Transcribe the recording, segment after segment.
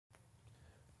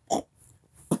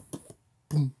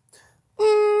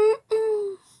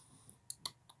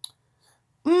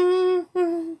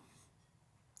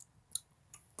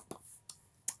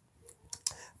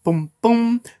boom,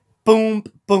 boom, boom,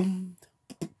 boom.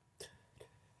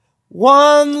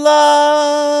 One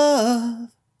love,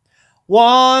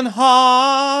 one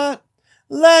heart.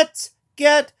 Let's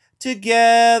get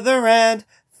together and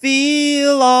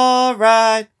feel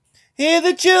alright. Hear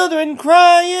the children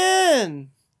crying.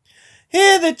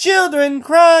 Hear the children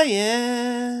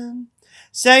crying,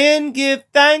 saying, give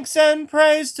thanks and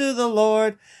praise to the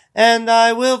Lord, and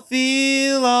I will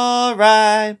feel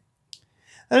alright.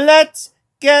 Let's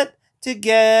get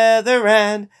together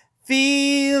and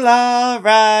feel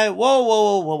alright. Whoa,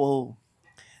 whoa, whoa, whoa.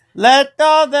 Let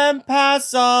all them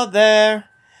pass all their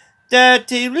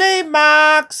dirty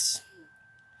remarks.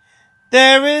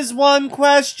 There is one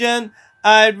question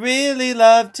I'd really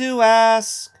love to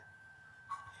ask.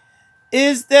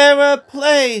 Is there a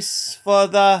place for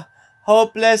the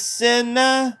hopeless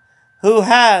sinner who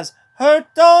has hurt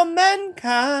all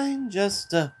mankind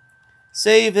just to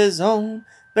save his own?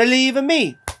 Believe in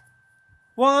me.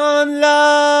 One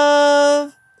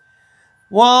love,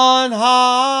 one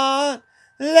heart.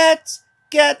 Let's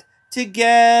get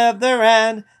together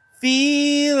and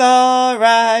feel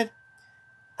alright.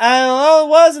 And all it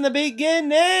was in the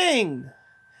beginning,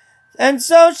 and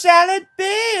so shall it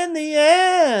be in the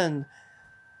end.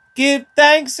 Give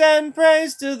thanks and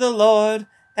praise to the Lord,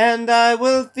 and I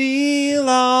will feel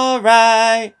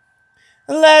alright.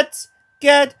 Let's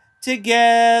get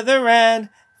together and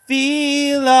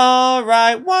feel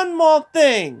alright. One more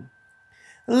thing.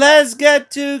 Let's get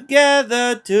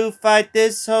together to fight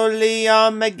this holy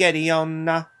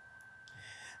Armageddon.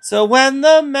 So when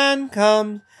the man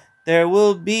comes, there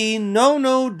will be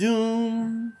no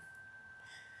doom.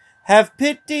 Have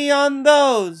pity on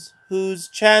those whose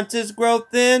chances grow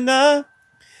thinner.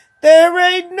 There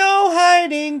ain't no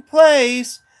hiding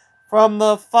place from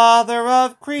the Father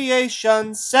of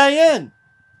creation, saying,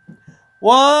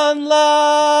 one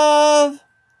love,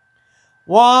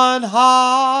 one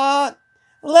heart.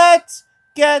 Let's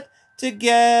get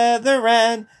together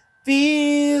and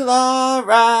feel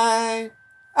alright.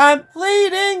 I'm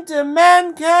pleading to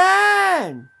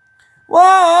mankind.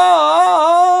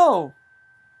 Whoa!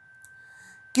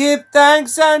 Give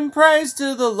thanks and praise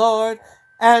to the Lord,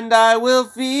 and I will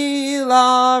feel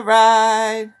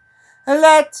alright.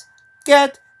 Let's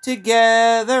get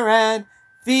together and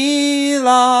feel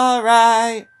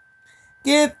alright.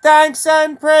 Give thanks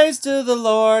and praise to the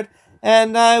Lord,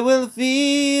 and I will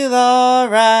feel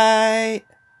alright.